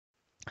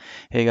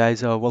Hey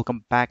guys,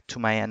 welcome back to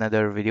my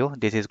another video.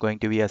 This is going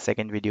to be a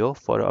second video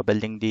for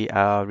building the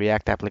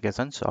React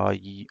applications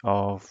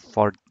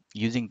for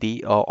using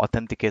the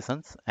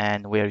authentications,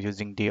 and we are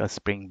using the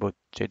Spring Boot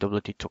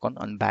JWT token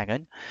on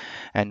backend.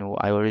 And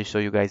I already show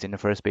you guys in the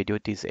first video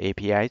these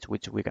APIs,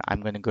 which I'm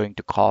going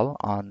to call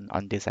on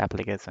these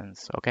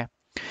applications. Okay.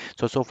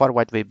 So far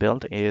what we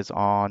built is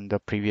on the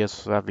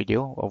previous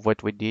video of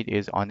what we did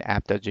is on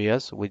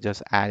app.js. We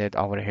just added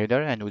our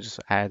header and we just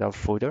add our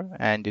footer,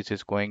 and this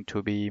is going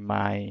to be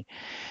my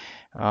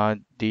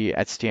the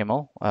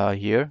HTML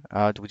here,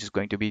 which is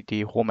going to be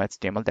the home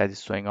HTML that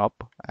is showing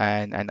up,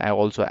 and I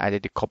also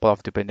added a couple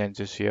of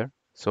dependencies here.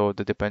 So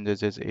the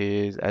dependencies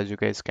is, as you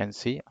guys can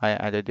see, I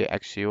added the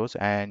Axios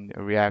and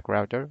React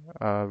Router,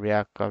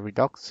 React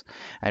Redux,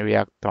 and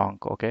React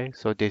Donk. Okay,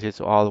 so this is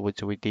all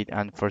which we did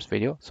on first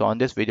video. So on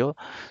this video,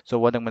 so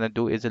what I'm gonna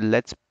do is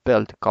let's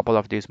build a couple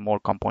of these more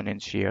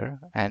components here,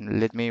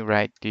 and let me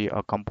write the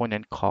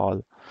component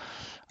called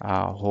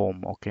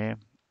home. Okay,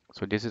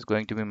 so this is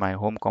going to be my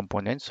home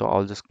component, so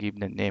I'll just give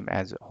the name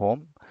as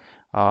home.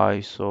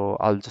 So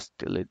I'll just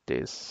delete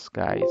this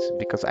guys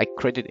because I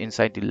created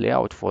inside the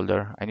layout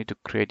folder. I need to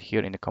create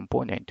here in the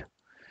component.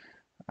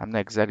 I'm not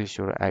exactly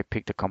sure I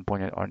picked a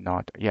component or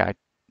not. Yeah,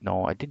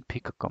 no, I didn't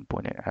pick a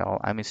component at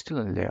all. I'm still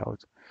in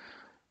layout.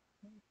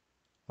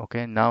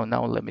 Okay, now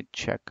let me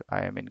check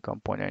I am in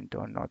component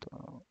or not.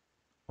 Well,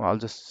 I'll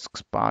just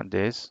expand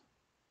this.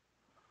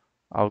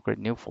 I'll create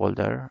new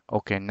folder.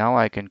 Okay, now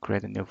I can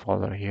create a new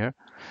folder here.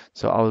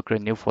 So I will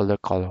create a new folder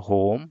called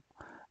home,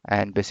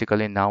 and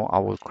basically now I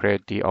will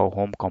create the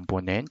home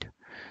component,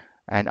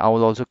 and I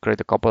will also create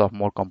a couple of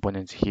more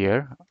components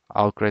here.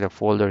 I'll create a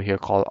folder here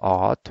called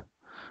auth.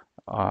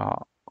 Uh,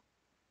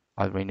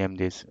 I'll rename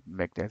this,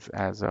 make this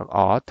as a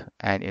auth,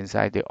 and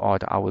inside the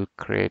auth I will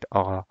create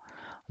a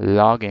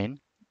login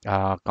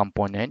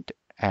component,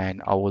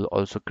 and I will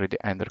also create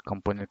another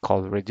component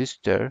called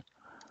register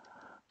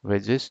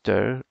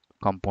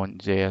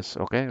component JS.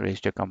 Okay,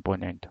 register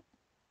component.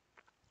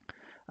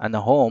 And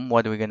the home,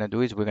 what we're going to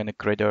do is we're going to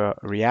create a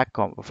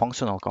React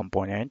functional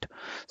component.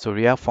 So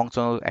React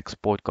functional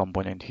export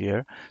component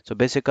here. So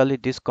basically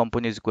this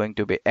component is going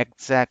to be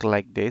exact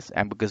like this,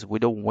 and because we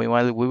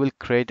will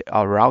create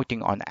a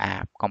routing on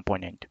app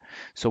component.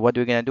 So what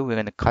we're going to do, we're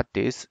going to cut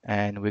this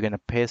and we're going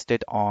to paste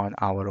it on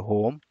our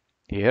home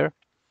here.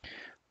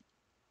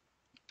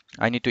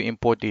 I need to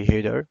import the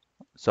header.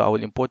 So I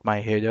will import my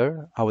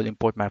header, I will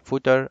import my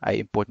footer, I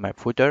import my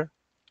footer.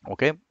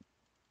 Okay,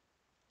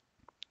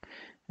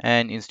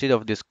 and instead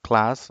of this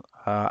class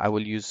I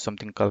will use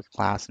something called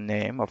class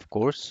name, of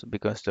course,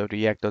 because the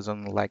React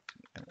doesn't like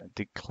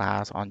the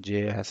class on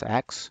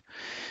JSX.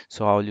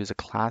 So I'll use a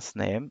class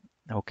name.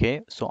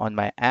 Okay, so on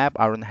my app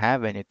I don't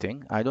have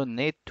anything, I don't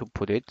need to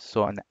put it.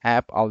 So on the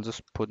app I'll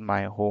just put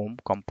my home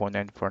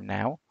component for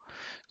now.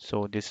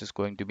 So this is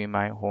going to be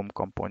my home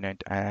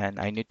component, and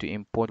I need to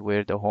import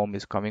where the home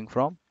is coming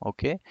from.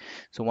 Okay,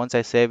 so once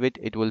I save it,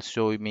 it will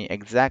show me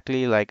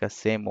exactly like a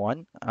same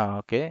one.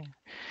 Okay,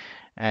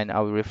 and I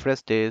will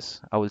refresh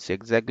this. I will see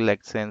exactly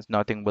like since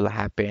nothing will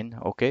happen.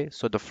 Okay,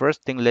 so the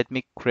first thing, let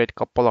me create a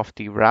couple of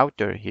the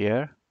router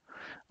here.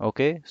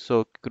 Okay,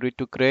 so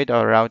to create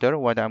a router,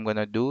 what I'm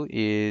gonna do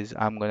is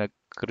I'm gonna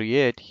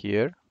create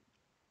here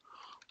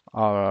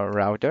a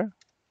router.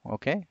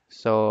 Okay,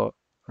 so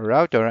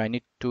router I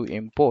need to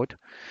import.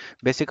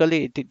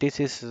 Basically this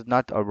is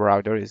not a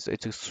router,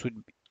 it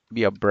should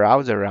be a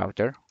browser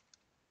router.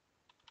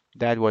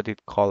 That's what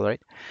it called,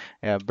 right?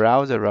 A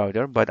browser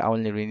router, but I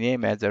only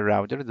rename as a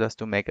router just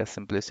to make a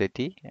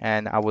simplicity,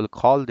 and I will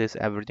call this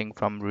everything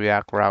from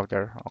React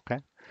router. Okay,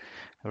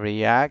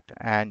 React,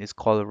 and it's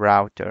called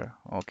router.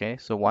 Okay,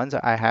 so once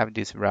I have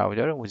this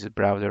router, which is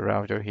browser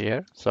router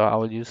here, so I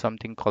will use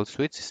something called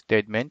switch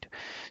statement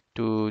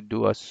to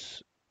do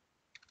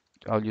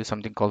I'll use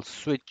something called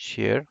switch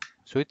here,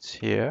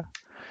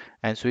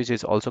 and switch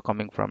is also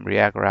coming from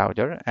React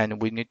router,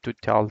 and we need to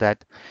tell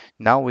that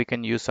now we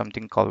can use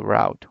something called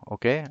route.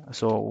 Okay,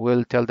 so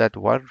we'll tell that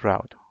what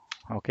route.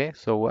 Okay,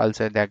 so I'll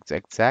say the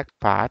exact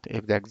path.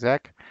 If the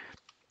exact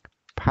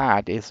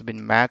path is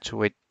been matched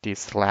with the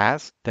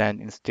slash,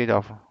 then instead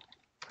of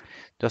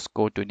just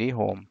go to the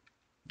home,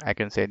 I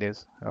can say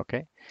this.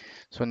 Okay,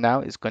 so now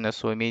it's gonna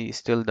show me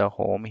still the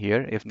home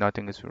here if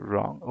nothing is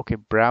wrong. Okay,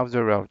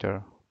 browser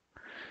router,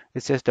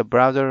 it says the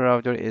browser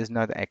router is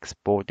not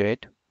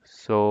exported.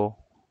 So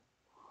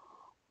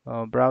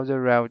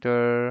browser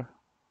router,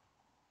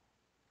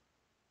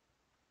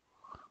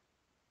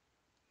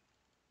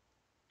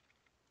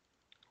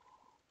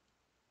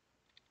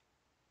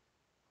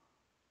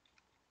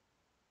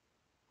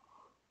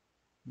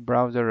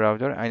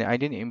 and I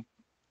didn't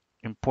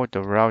import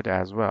the route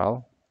as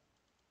well.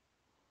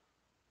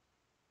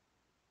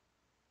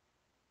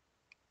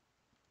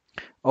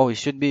 Oh, it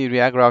should be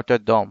React Router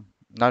DOM,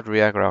 not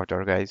React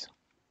Router, guys.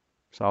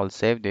 So I'll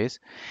save this,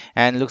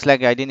 and looks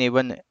like I didn't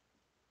even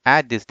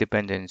add these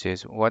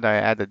dependencies. What I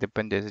add the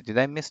dependency? Did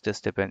I miss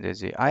this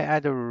dependency? I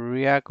add a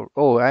React.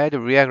 Oh, I add a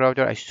React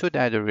Router. I should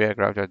add a React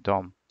Router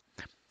DOM.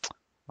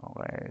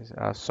 Okay,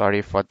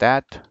 sorry for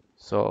that.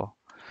 So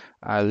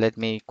Let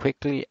me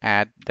quickly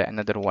add the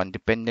another one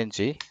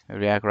dependency,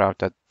 React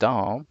Router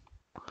DOM.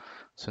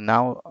 So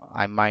now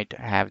I might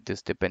have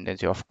this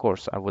dependency. Of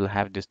course, I will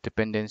have these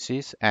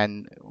dependencies.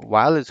 And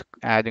while it's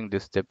adding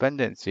this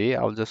dependency,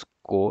 I'll just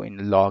go in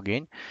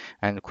login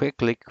and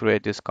quickly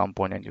create this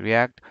component,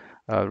 React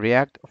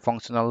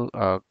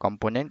functional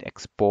component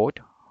export.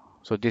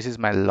 So this is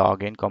my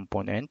login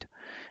component.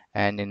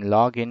 And in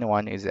login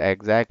one is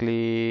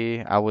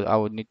exactly, I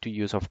would need to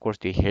use, of course,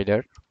 the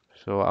header.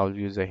 So I'll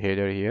use a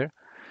header here.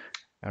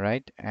 All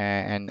right.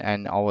 And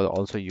I will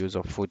also use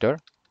a footer,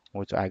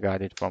 which I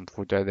got it from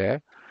footer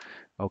there.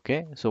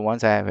 Okay, so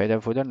once I have header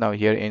footer, now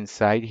here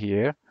inside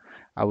here,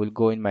 I will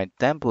go in my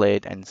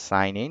template and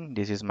sign in.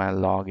 This is my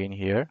login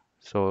here.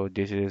 So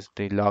this is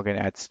the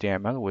login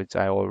HTML, which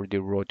I already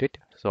wrote it.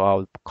 So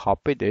I'll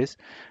copy this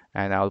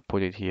and I'll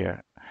put it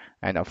here.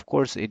 And of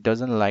course, it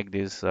doesn't like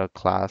these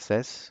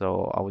classes.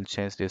 So I will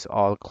change this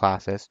all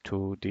classes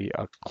to the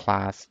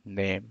class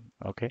name.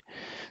 Okay,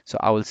 so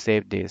I will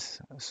save this.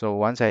 So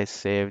once I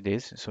save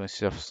this, so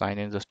instead of sign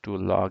in, just to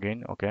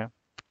login. Okay,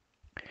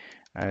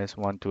 I just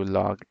want to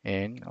log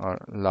in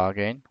or log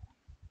in.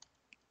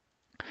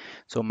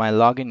 So my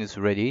login is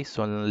ready.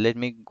 So let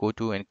me go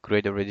to and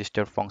create a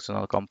register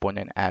functional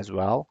component as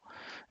well.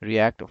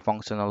 React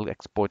functional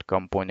export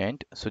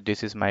component. So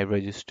this is my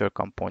register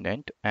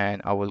component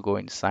and I will go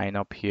and sign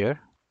up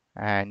here.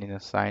 And in a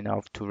sign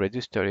up to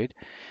register it,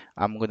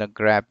 I'm gonna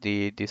grab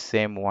the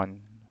same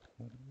one.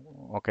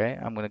 Okay,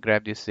 I'm gonna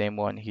grab the same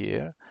one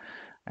here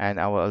and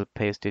I will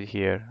paste it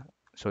here.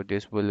 So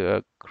this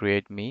will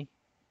create me.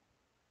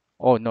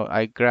 Oh no,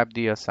 I grabbed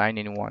the sign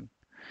in one.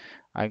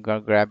 I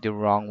got grab the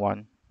wrong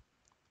one.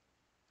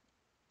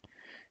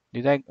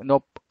 Did I?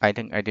 Nope. I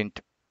think I didn't.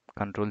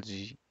 Control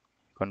Z,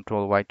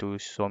 Control Y to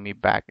show me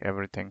back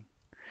everything.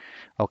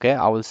 Okay,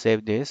 I will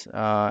save this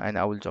and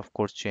I will of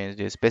course change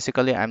this.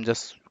 Basically, I'm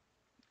just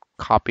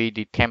copy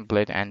the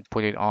template and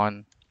put it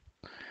on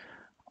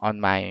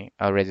my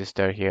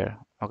register here.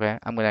 Okay,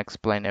 I'm gonna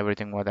explain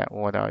everything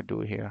what I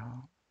do here.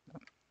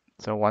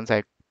 So once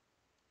I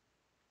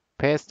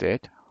paste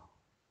it,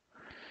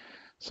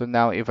 so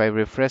now if I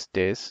refresh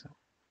this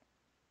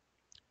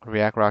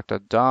React Router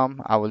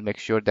DOM, I will make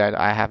sure that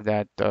I have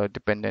that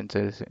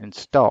dependencies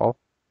installed.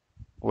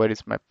 Where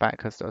is my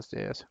package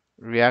associates?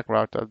 React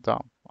Router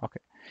DOM.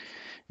 Okay,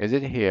 is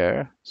it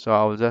here? So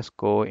I'll just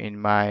go in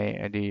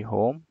my the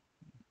home,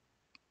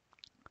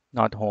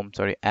 not home,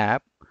 sorry,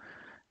 app,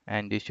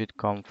 and this should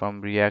come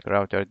from React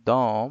Router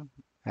DOM,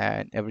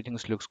 and everything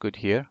looks good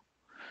here.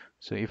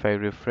 So if I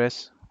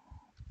refresh,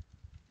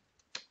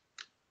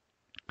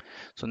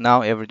 so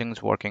now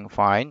everything's working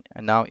fine.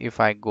 And now if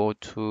I go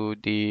to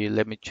the,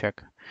 let me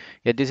check.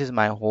 Yeah, this is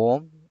my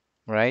home,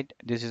 right?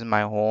 This is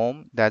my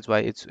home. That's why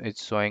it's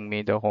showing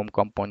me the home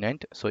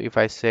component. So if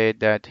I say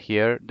that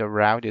here the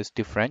route is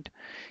different,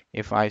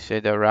 if I say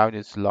the route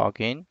is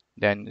login,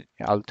 then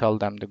I'll tell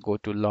them to go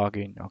to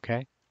login.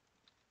 Okay.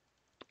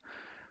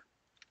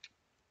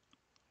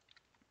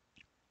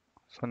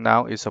 So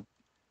now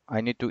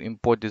I need to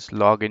import this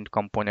login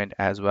component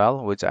as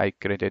well, which I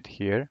created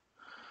here.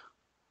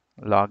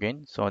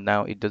 Login. So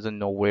now it doesn't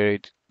know where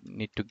it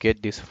need to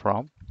get this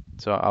from.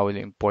 So I will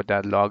import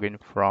that login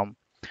from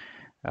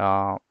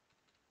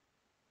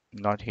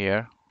not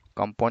here.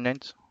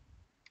 Components.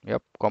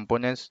 Yep,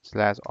 components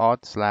slash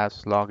auth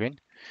slash login.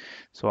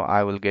 So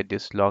I will get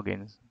this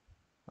login.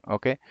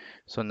 Okay,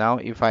 so now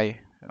if I,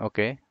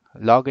 okay,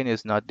 login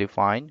is not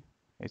defined,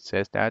 it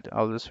says that.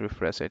 I'll just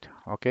refresh it.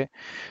 Okay,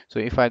 so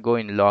if I go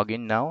in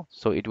login now,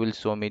 so it will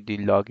show me the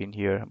login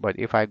here, but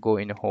if I go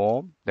in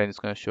home, then it's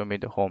going to show me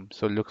the home.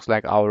 So it looks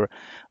like our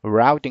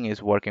routing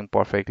is working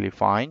perfectly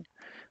fine,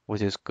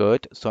 which is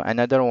good. So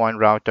another one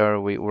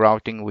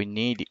routing we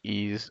need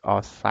is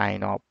a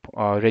sign up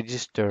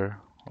register.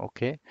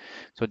 Okay,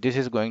 so this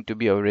is going to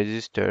be a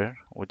register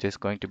which is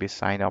going to be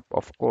sign up,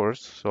 of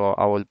course. So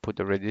I will put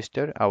the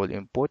register, I will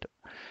import.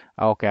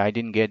 Okay, I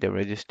didn't get the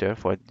register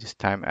for this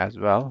time as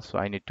well, so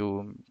I need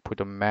to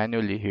put a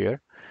manually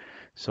here.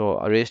 So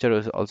a register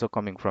is also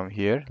coming from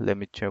here. Let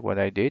me check what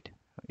I did.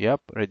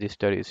 Yep,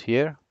 register is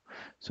here.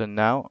 So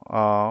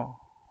now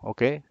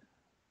okay,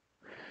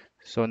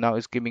 so now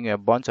it's giving a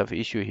bunch of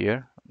issue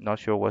here. Not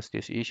sure what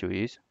this issue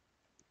is,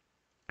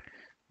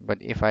 but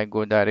if I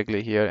go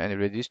directly here and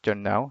register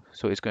now,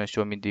 so it's going to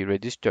show me the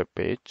register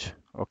page.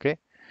 Okay,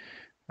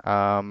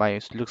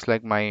 looks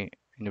like my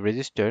in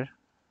register,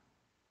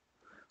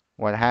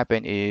 what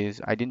happened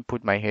is I didn't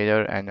put my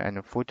header and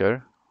a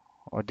footer.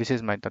 Or this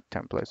is my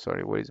template,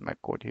 sorry, where is my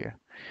code here?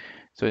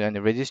 So then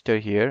the register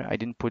here, I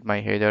didn't put my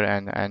header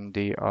and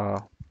the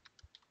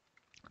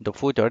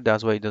footer,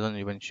 that's why it doesn't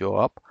even show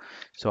up.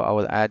 So I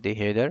will add the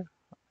header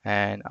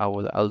and I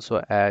will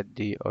also add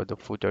the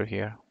footer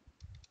here.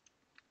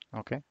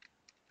 Okay,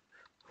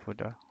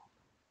 footer.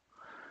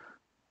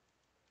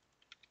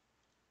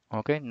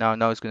 Okay,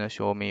 now it's gonna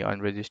show me on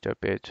register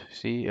page.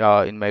 See,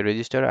 in my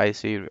register, I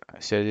see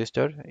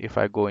register. If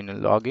I go in a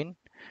login,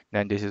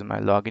 then this is my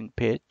login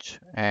page.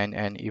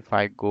 And if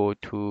I go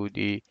to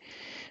the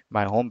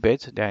my home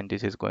page, then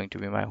this is going to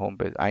be my home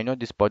page. I know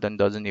this button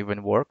doesn't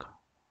even work,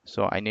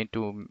 so I need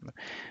to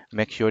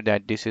make sure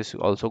that this is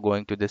also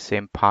going to the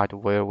same path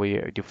where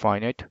we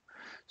define it.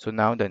 So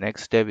now the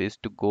next step is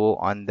to go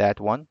on that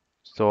one.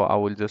 So I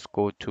will just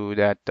go to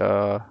that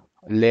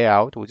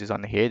layout, which is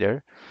on the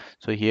header.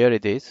 So here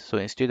it is. So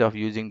instead of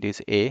using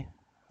this A,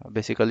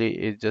 basically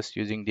it's just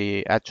using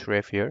the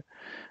href here.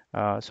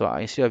 So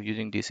instead of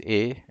using this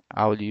A,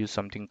 I will use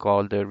something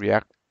called the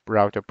React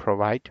router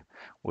provide,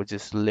 which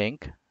is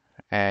link.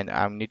 And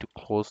I need to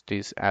close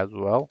this as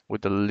well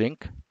with the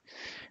link.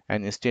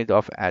 And instead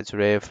of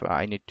href,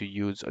 I need to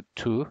use a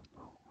to,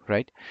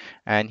 right?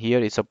 And here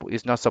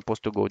it's not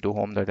supposed to go to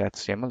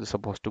home.html. It's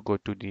supposed to go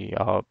to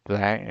the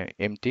blank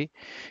empty.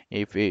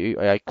 If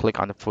I click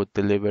on the food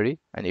delivery,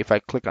 and if I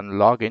click on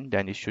login,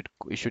 then it should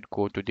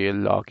go to the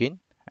login.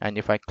 And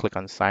if I click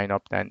on sign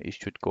up, then it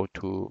should go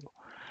to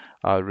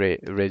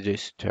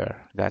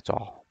register. That's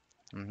all.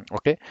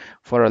 Okay.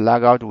 For a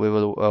logout, we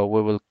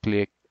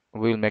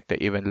will make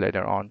the event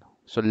later on.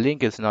 So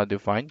link is not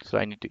defined, so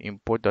I need to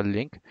import the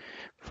link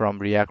from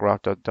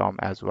React-Redux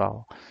as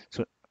well.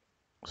 So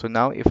so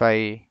now if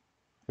I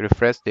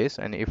refresh this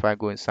and if I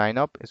go and sign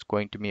up, it's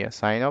going to be a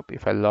sign up.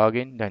 If I log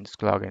in, then it's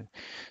login.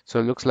 So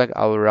it looks like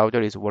our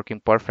router is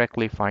working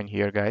perfectly fine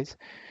here, guys.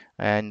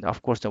 And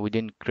of course, we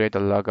didn't create a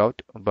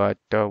logout, but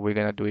we're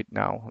gonna do it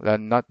now.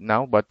 Not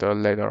now, but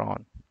later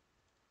on.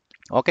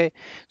 Okay,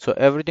 so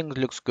everything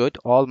looks good.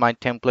 All my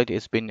template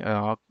is been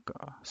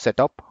set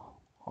up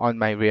on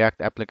my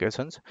React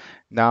applications.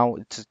 Now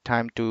it's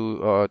time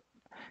to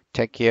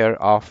take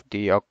care of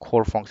the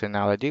core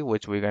functionality,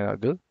 which we're gonna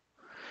do.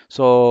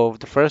 So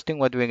the first thing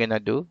what we're gonna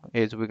do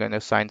is we're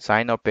gonna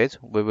sign up page.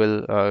 We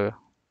will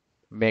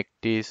make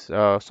this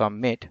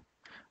submit,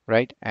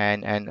 right?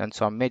 And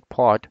submit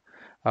part.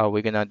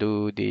 We're gonna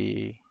do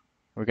the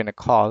we're gonna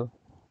call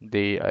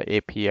the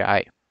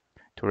API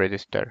to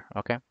register.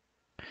 Okay.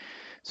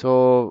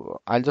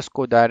 So I'll just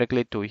go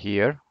directly to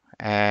here,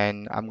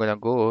 and I'm gonna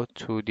go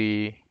to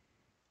the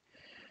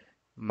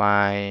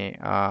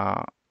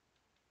my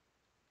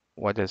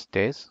what is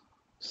this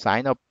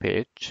sign up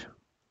page,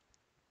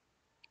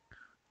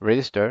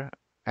 register,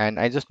 and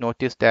I just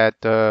noticed that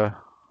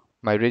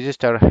my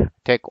register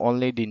take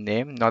only the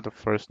name, not the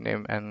first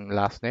name and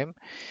last name,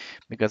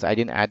 because I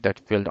didn't add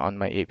that field on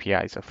my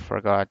APIs. I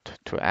forgot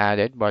to add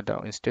it, but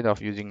instead of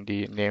using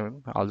the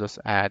name, I'll just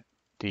add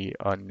the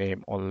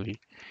name only.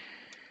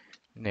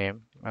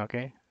 Name.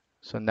 Okay.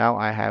 So now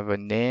I have a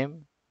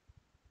name.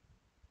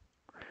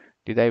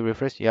 Did I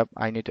refresh? Yep,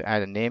 I need to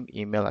add a name,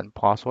 email, and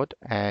password,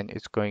 and uh,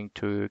 it's going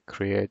to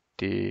create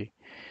the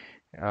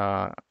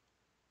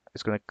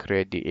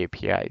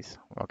APIs.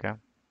 Okay,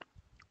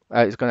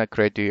 it's going to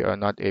create the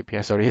not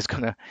API, sorry, it's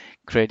going to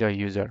create a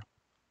user,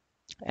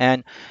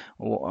 and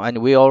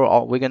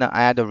we're going to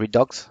add a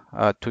Redux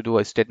to do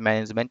a state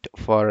management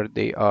for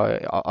the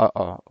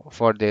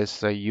for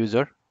this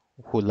user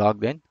who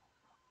logged in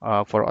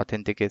for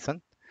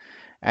authentication.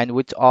 And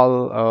which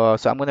all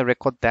so I'm going to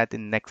record that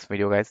in next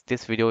video, guys.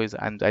 This video is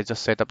I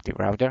just set up the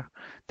router.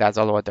 That's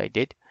all what I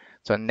did.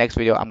 So next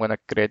video I'm going to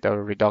create a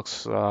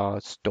Redux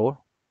store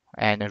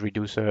and a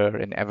reducer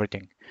and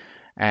everything,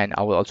 and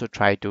I will also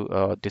try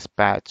to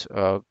dispatch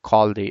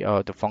call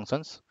the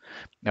functions,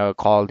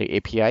 call the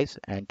APIs,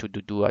 and to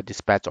do a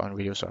dispatch on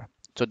reducer.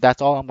 So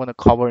that's all I'm going to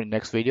cover in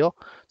next video.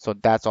 So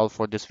that's all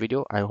for this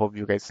video. I hope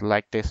you guys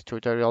like this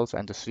tutorials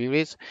and the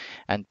series,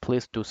 and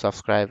please do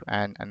subscribe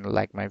and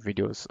like my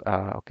videos.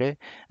 Okay,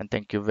 and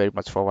thank you very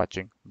much for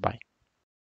watching. Bye.